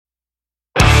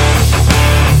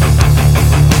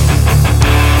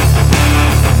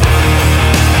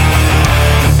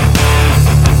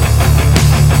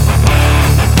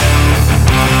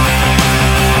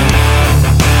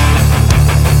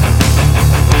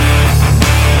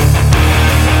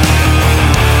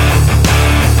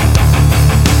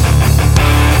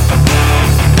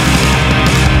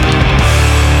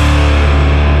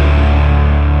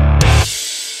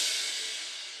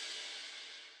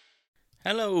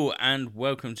Hello and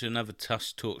welcome to another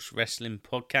Tusk Talks Wrestling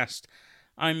podcast.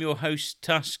 I'm your host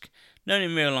Tusk, known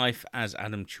in real life as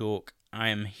Adam Chalk. I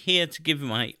am here to give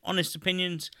my honest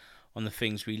opinions on the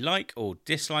things we like or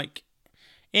dislike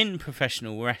in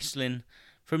professional wrestling,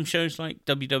 from shows like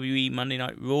WWE Monday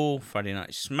Night Raw, Friday Night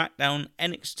SmackDown,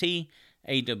 NXT,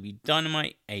 AEW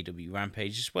Dynamite, AEW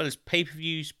Rampage, as well as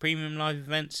pay-per-views, premium live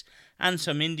events, and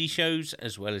some indie shows,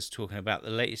 as well as talking about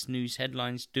the latest news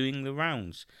headlines doing the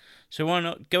rounds. So why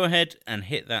not go ahead and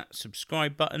hit that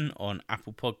subscribe button on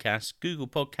Apple Podcasts, Google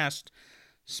Podcasts,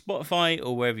 Spotify,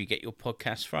 or wherever you get your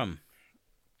podcasts from.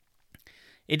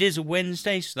 It is a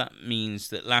Wednesday, so that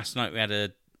means that last night we had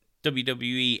a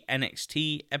WWE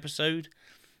NXT episode,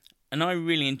 and I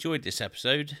really enjoyed this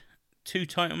episode. 2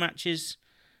 title matches,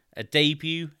 a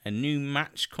debut, a new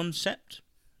match concept,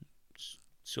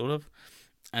 sort of,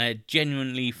 and a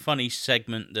genuinely funny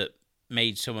segment that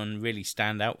made someone really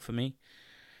stand out for me.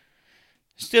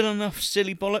 Still enough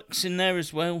silly bollocks in there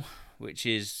as well, which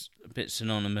is a bit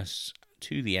synonymous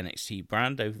to the NXT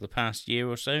brand over the past year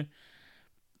or so.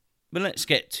 But let's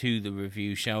get to the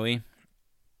review, shall we?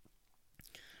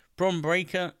 Bron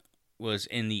Breakker was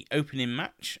in the opening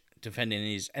match, defending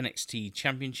his NXT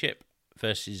Championship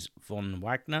versus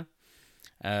Wagner.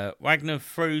 Wagner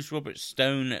throws Robert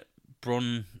Stone at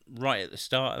Bron right at the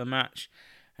start of the match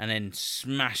and then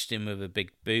smashed him with a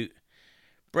big boot.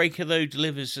 Breakker, though,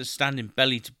 delivers a standing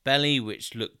belly to belly,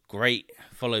 which looked great,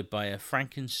 followed by a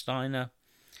Frankensteiner.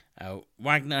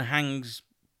 Wagner hangs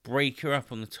Breakker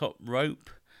up on the top rope,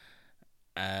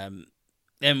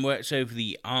 then works over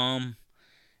the arm.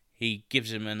 He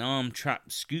gives him an arm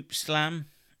trap scoop slam.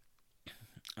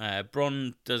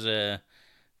 Bron does a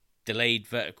delayed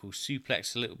vertical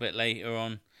suplex a little bit later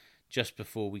on, just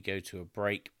before we go to a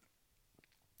break.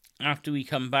 After we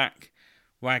come back,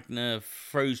 Wagner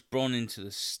throws Bron into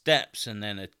the steps and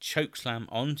then a chokeslam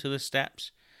onto the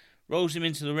steps, rolls him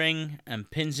into the ring and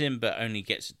pins him, but only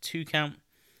gets a 2 count.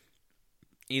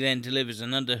 He then delivers an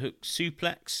underhook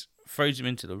suplex, throws him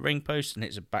into the ring post and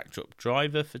hits a backdrop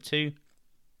driver for 2.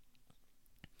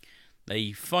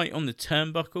 They fight on the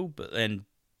turnbuckle, but then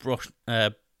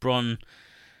Bron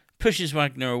pushes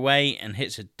Wagner away and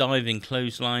hits a diving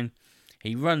clothesline.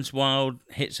 He runs wild,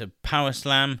 hits a power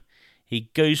slam. He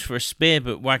goes for a spear,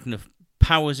 but Wagner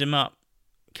powers him up,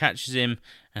 catches him,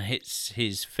 and hits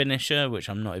his finisher, which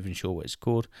I'm not even sure what it's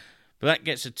called. But that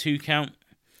gets a 2 count.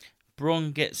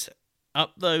 Bron gets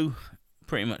up, though,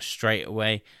 pretty much straight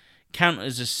away.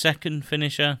 Counters a second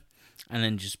finisher, and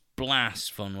then just blasts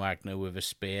Von Wagner with a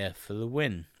spear for the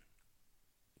win.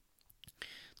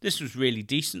 This was really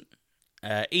decent.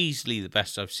 Easily the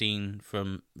best I've seen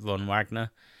from Von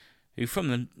Wagner, who from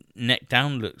the neck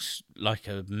down looks like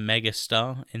a mega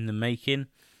star in the making.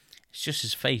 It's just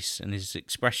his face and his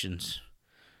expressions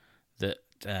that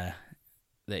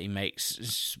he makes.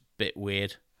 It's a bit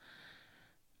weird.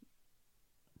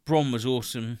 Bron was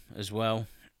awesome as well,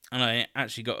 and I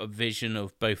actually got a vision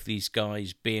of both these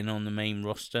guys being on the main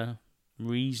roster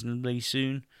reasonably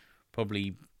soon.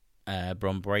 Probably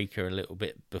Bron Breakker a little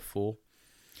bit before.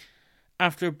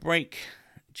 After a break,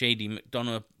 JD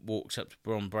McDonough walks up to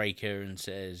Bron Breakker and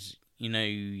says, "You know,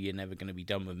 you're never going to be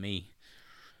done with me."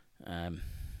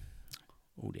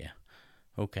 Oh dear.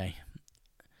 Okay.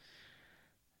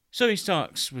 Zoe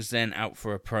Starks was then out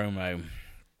for a promo.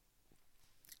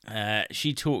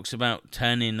 She talks about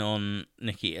turning on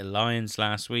Nikita Lyons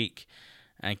last week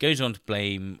and goes on to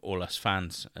blame all us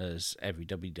fans, as every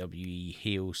WWE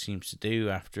heel seems to do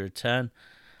after a turn.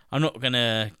 I'm not going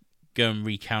to go and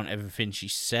recount everything she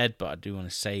said, but I do want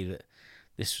to say that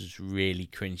this was really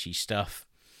cringy stuff.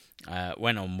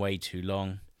 Went on way too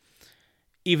long.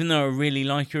 Even though I really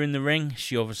like her in the ring,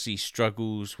 she obviously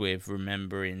struggles with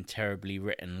remembering terribly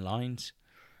written lines.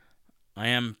 I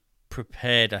am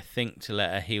prepared, I think, to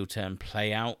let her heel turn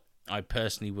play out. I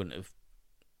personally wouldn't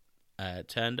have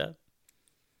turned her.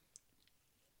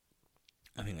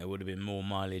 I think there would have been more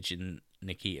mileage in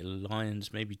Nikita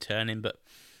Lyons maybe turning, but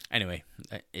anyway,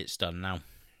 it's done now.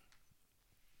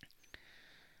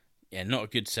 Yeah, not a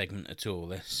good segment at all,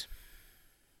 this.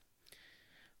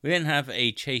 We then have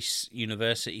a Chase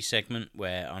University segment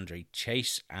where Andre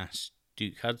Chase asked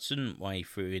Duke Hudson why he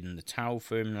threw in the towel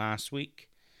for him last week.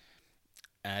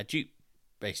 Duke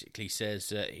basically says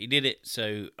that he did it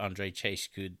so Andre Chase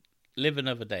could live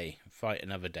another day, fight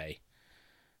another day.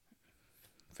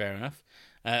 Fair enough.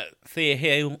 Thea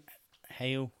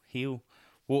Heel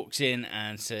walks in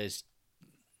and says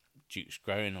Duke's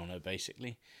growing on her,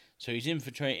 basically. So he's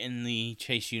infiltrating the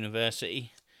Chase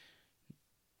University.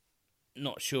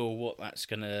 Not sure what that's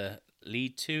going to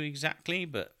lead to exactly,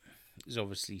 but there's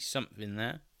obviously something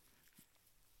there.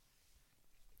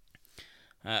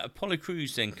 Apollo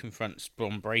Crews then confronts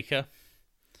Bron Breakker.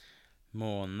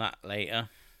 More on that later.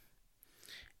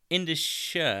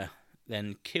 Indus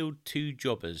then killed 2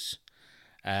 jobbers.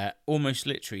 Almost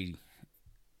literally,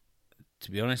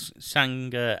 to be honest.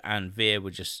 Sangha and Fyre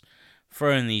were just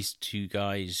throwing these 2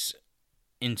 guys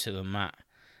into the mat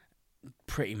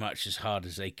pretty much as hard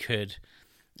as they could.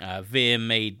 Fyre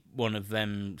made one of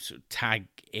them sort of tag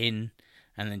in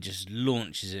and then just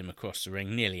launches him across the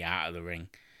ring, nearly out of the ring,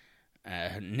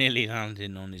 nearly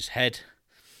landing on his head.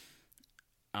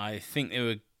 I think they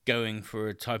were going for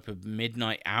a type of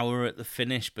midnight hour at the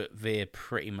finish, but Fyre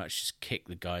pretty much just kicked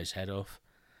the guy's head off.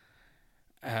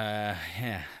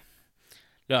 Yeah.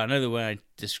 Look, I know the way I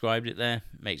described it there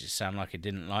makes it sound like I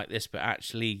didn't like this, but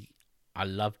actually I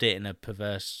loved it in a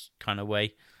perverse kind of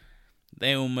way.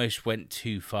 They almost went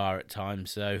too far at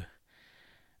times, though,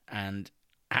 and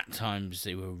at times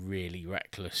they were really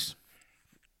reckless.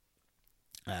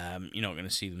 You're not going to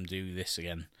see them do this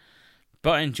again.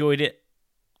 But I enjoyed it,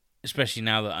 especially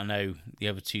now that I know the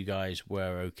other 2 guys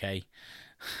were okay.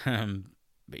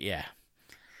 But yeah,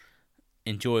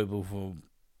 enjoyable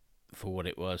for what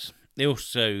it was. They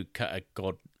also cut a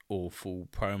god-awful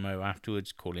promo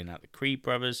afterwards, calling out the Creed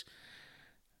brothers.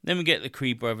 Then we get the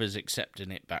Creed brothers accepting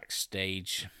it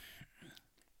backstage.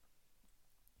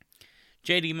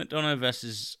 JD McDonough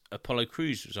versus Apollo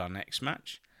Crews was our next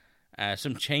match.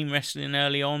 Some chain wrestling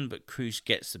early on, but Crews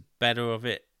gets the better of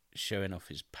it, showing off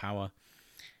his power.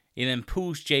 He then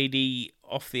pulls JD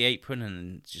off the apron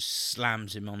and just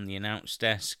slams him on the announce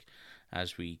desk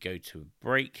as we go to a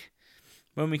break.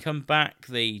 When we come back,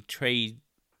 they trade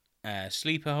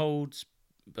sleeper holds,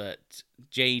 but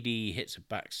JD hits a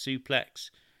back suplex.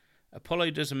 Apollo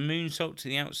does a moonsault to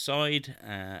the outside.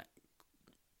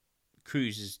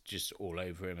 Crews is just all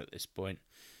over him at this point.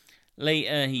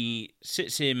 Later, he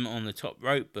sits him on the top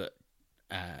rope, but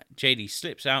JD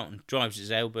slips out and drives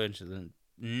his elbow into the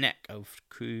neck of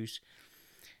Crews.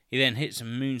 He then hits a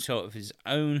moonsault of his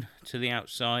own to the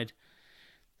outside.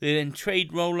 They then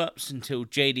trade roll-ups until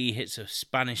JD hits a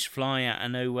Spanish fly out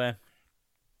of nowhere.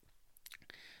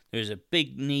 There's a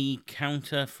big knee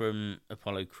counter from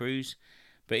Apollo Crews,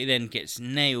 but he then gets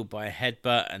nailed by a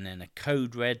headbutt and then a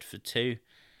code red for 2.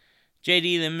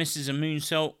 JD then misses a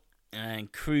moonsault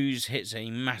and Crews hits a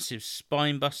massive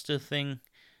spinebuster thing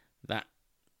that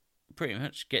pretty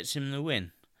much gets him the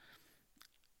win.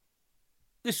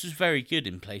 This was very good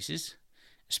in places,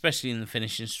 especially in the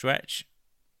finishing stretch.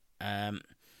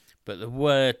 But there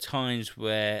were times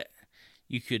where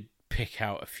you could pick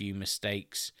out a few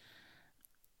mistakes,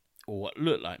 or what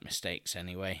looked like mistakes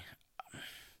anyway.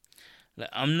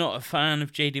 I'm not a fan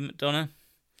of JD McDonough,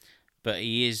 but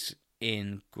he is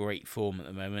in great form at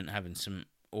the moment, having some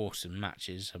awesome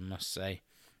matches, I must say.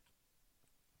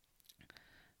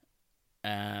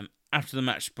 After the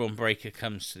match, Bron Breakker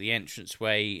comes to the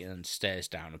entranceway and stares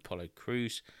down Apollo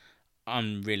Crews.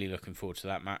 I'm really looking forward to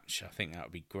that match. I think that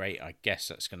would be great. I guess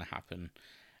that's going to happen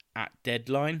at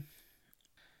Deadline.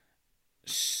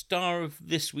 Star of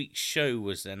this week's show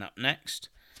was then up next,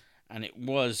 and it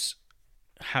was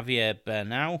Javier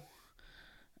Bernal.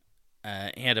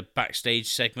 He had a backstage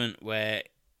segment where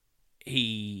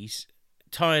he's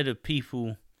tired of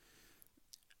people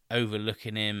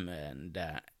overlooking him, and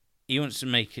he wants to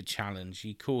make a challenge.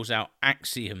 He calls out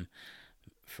Axiom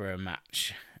for a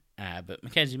match. But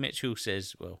Mackenzie Mitchell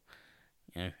says, well,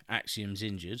 Axiom's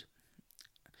injured.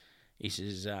 He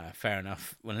says, fair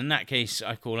enough. Well, in that case,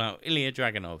 I call out Ilya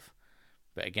Dragunov.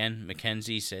 But again,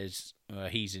 Mackenzie says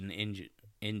he's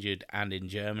injured and in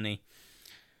Germany.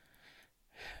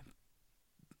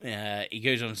 He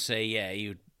goes on to say, yeah, he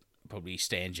would probably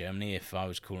stay in Germany if I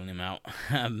was calling him out.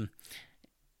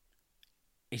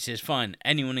 He says, fine,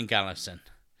 anyone in Galloson.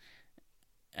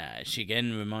 She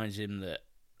again reminds him that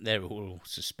they're all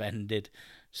suspended,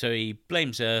 so he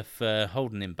blames her for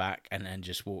holding him back and then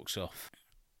just walks off.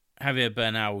 Javier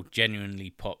Bernal genuinely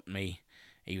popped me.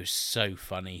 He was so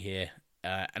funny here.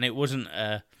 And it wasn't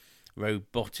a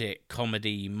robotic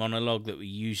comedy monologue that we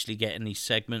usually get in these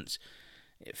segments.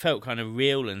 It felt kind of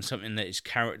real and something that his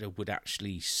character would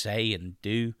actually say and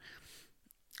do.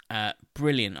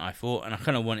 Brilliant, I thought, and I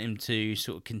kind of want him to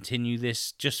sort of continue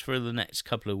this just for the next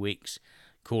couple of weeks,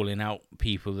 calling out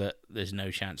people that there's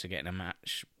no chance of getting a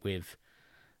match with.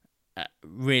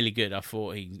 Really good. I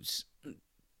thought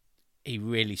he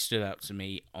really stood out to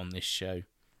me on this show.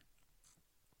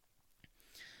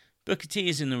 Booker T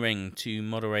is in the ring to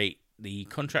moderate the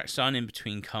contract signing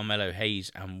between Carmelo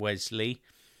Hayes and Wesley.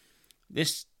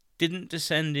 This didn't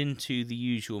descend into the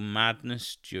usual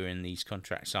madness during these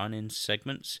contract signing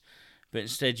segments, but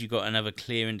instead you got another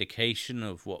clear indication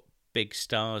of what big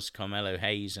stars Carmelo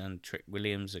Hayes and Trick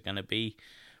Williams are going to be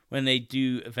when they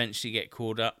do eventually get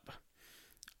called up.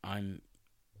 I'm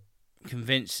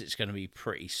convinced it's going to be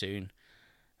pretty soon.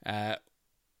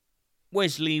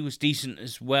 Wesley was decent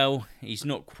as well. He's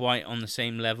not quite on the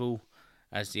same level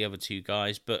as the other two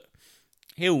guys, but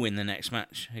he'll win the next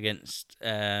match against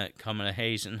Carmelo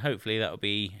Hayes, and hopefully that'll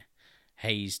be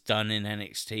Hayes done in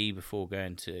NXT before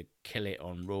going to kill it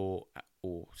on Raw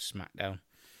or SmackDown.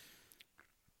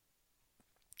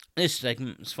 This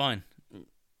segment was fine.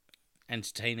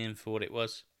 Entertaining for what it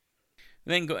was.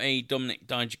 We then got a Dominik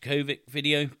Dijakovic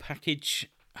video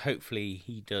package. Hopefully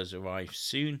he does arrive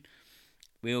soon.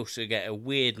 We also get a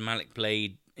weird Malik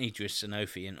Blade, Idris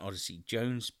Sanofi and Odyssey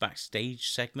Jones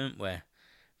backstage segment where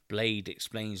Blade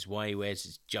explains why he wears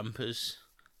his jumpers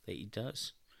that he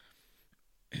does.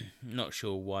 Not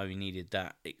sure why we needed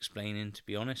that explaining, to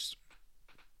be honest.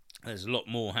 There's a lot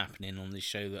more happening on this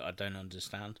show that I don't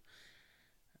understand.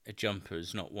 A jumper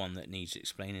is not one that needs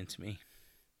explaining to me.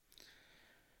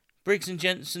 Briggs and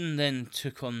Jensen then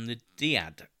took on the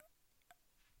Dyad.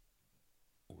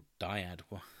 Or Dyad.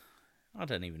 Well, I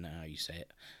don't even know how you say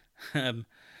it.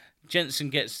 Jensen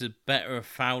gets the better of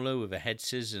Fowler with a head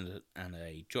scissors and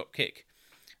a dropkick.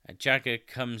 Jagger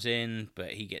comes in,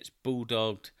 but he gets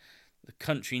bulldogged. The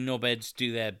country knobheads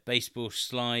do their baseball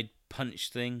slide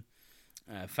punch thing.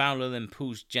 Fowler then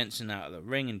pulls Jensen out of the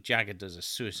ring, and Jagger does a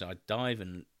suicide dive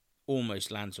and almost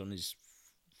lands on his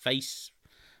face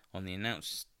on the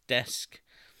announce desk.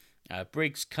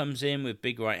 Briggs comes in with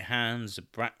big right hands, a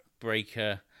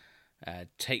backbreaker,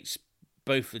 takes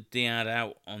both of Dyad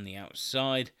out on the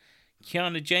outside.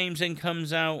 Kiana James then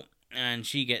comes out, and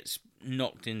she gets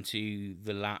knocked into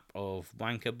the lap of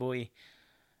Wanker Boy.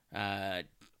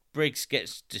 Briggs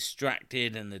gets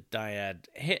distracted, and the Dyad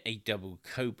hit a double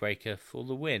codebreaker for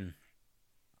the win.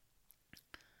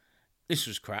 This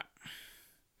was crap.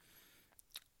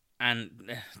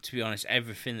 And to be honest,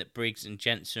 everything that Briggs and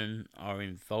Jensen are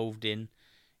involved in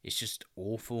is just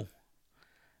awful.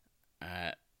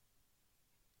 I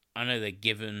know they're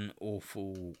given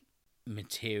awful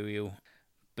material,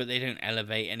 but they don't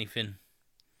elevate anything.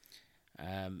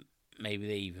 Maybe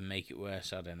they even make it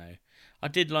worse, I don't know. I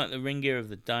did like the ring gear of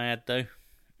the Dyad though.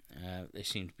 They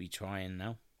seem to be trying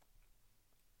now.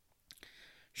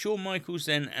 Shawn Michaels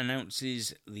then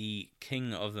announces the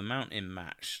King of the Mountain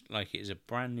match like it is a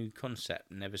brand new concept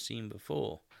never seen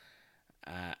before.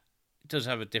 It does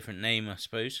have a different name, I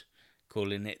suppose,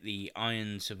 calling it the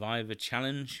Iron Survivor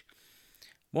Challenge.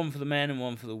 One for the men and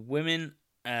one for the women.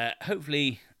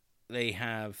 Hopefully they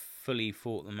have fully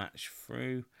thought the match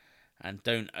through and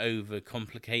don't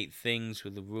overcomplicate things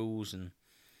with the rules. And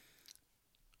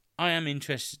I am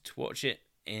interested to watch it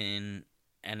in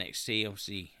NXT.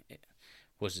 Obviously, it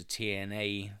was a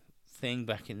TNA thing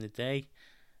back in the day.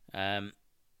 It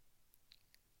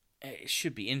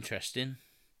should be interesting.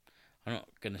 I'm not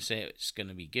going to say it's going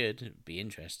to be good. It'll be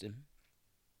interesting.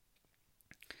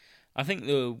 I think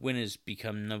the winners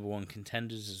become number one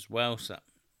contenders as well, so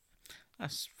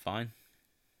that's fine.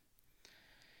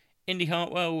 Indy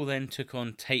Hartwell then took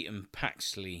on Tatum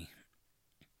Paxley.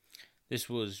 This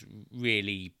was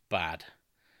really bad,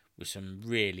 with some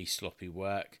really sloppy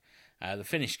work. The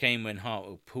finish came when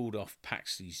Hartwell pulled off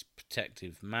Paxley's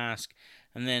protective mask,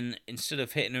 and then instead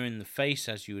of hitting her in the face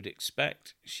as you would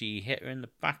expect, she hit her in the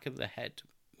back of the head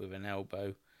with an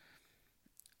elbow.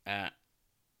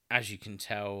 As you can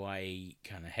tell, I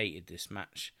kind of hated this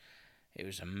match. It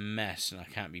was a mess, and I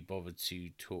can't be bothered to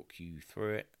talk you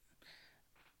through it.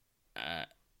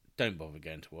 Don't bother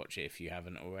going to watch it if you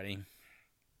haven't already.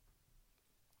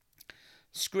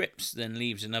 Scripps then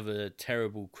leaves another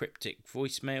terrible cryptic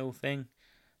voicemail thing.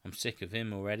 I'm sick of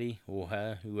him already, or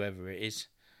her, whoever it is.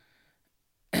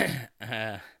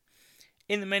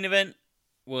 In the main event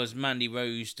was Mandy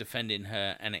Rose defending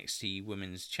her NXT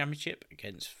Women's Championship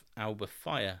against Alba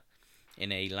Fyre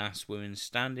in a last women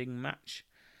standing match.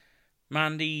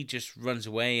 Mandy just runs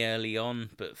away early on,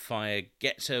 but Fyre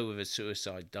gets her with a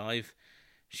suicide dive.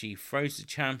 She throws the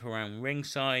champ around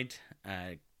ringside,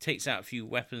 takes out a few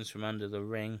weapons from under the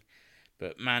ring,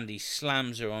 but Mandy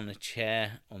slams her on a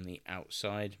chair on the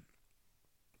outside.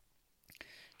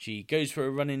 She goes for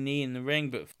a running knee in the ring,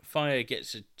 but Fyre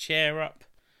gets a chair up.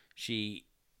 She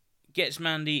gets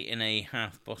Mandy in a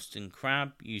half Boston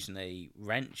Crab using a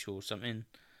wrench or something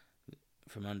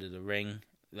from under the ring.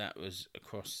 That was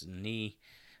across the knee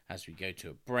as we go to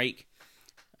a break.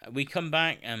 We come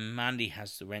back and Mandy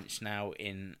has the wrench now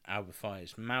in Alba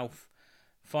Fyre's mouth.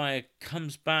 Fyre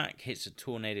comes back, hits a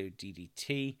tornado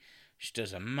DDT. She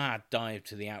does a mad dive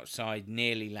to the outside,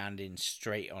 nearly landing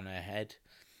straight on her head.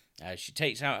 She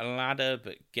takes out a ladder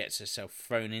but gets herself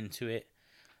thrown into it.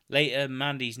 Later,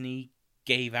 Mandy's knee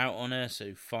gave out on her,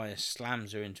 so Fyre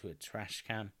slams her into a trash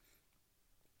can.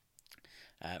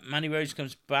 Mandy Rose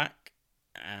comes back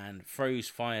and throws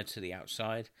Fyre to the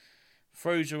outside.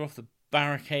 Throws her off the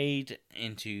barricade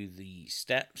into the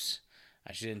steps.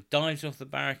 She then dives off the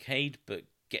barricade but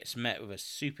gets met with a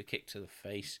super kick to the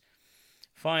face.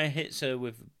 Fyre hits her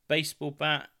with a baseball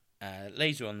bat,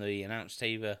 lays her on the announce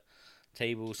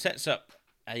table, sets up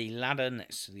a ladder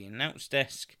next to the announce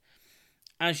desk.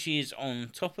 As she is on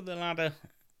top of the ladder,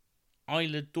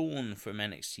 Isla from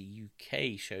NXT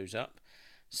UK shows up,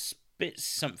 spits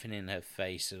something in her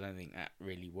face. I don't think that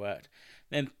really worked.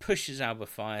 Then pushes Alba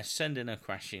Fyre, sending her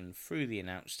crashing through the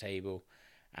announce table,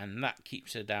 and that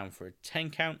keeps her down for a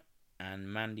 10 count,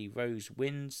 and Mandy Rose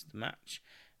wins the match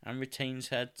and retains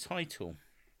her title.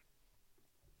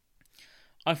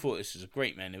 I thought this was a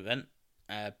great main event.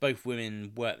 Both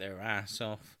women worked their ass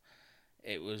off.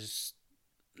 It was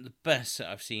the best that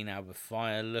I've seen Alba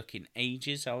Fyre look in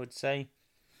ages, I would say.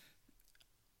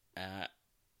 I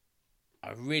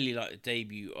really like the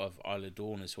debut of Isla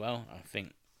Dawn as well. I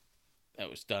think that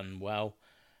was done well.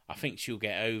 I think she'll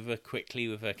get over quickly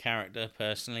with her character,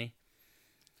 personally.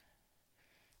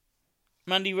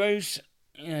 Mandy Rose,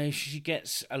 she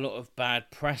gets a lot of bad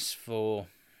press for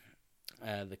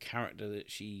the character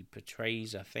that she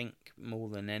portrays, I think, more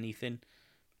than anything,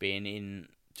 being in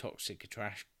Toxic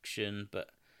Attraction, but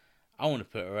I want to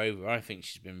put her over. I think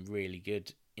she's been really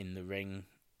good in the ring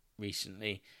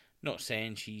recently. Not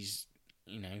saying she's,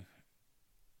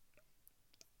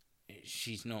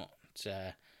 she's not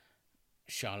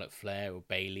Charlotte Flair or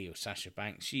Bayley or Sasha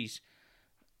Banks. She's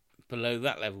below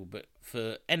that level, but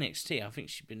for NXT, I think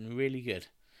she's been really good.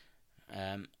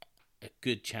 A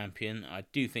good champion. I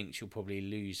do think she'll probably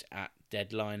lose at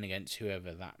Deadline against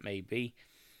whoever that may be.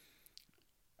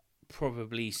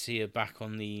 Probably see her back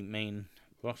on the main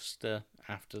roster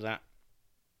after that.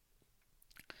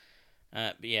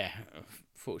 But yeah, I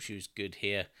thought she was good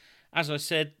here. As I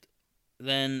said,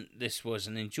 then this was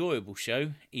an enjoyable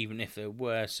show, even if there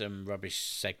were some rubbish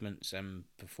segments and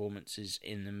performances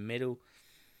in the middle.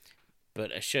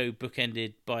 But a show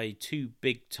bookended by 2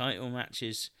 big title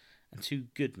matches and 2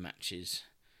 good matches.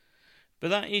 But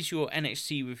that is your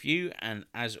NXT review, and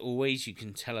as always, you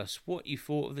can tell us what you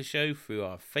thought of the show through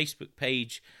our Facebook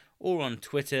page or on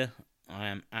Twitter. I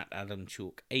am at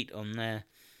AdamChalk8 on there.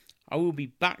 I will be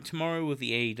back tomorrow with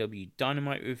the AEW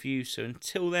Dynamite review, so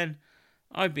until then,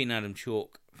 I've been Adam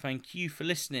Chalk. Thank you for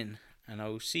listening, and I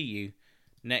will see you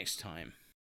next time.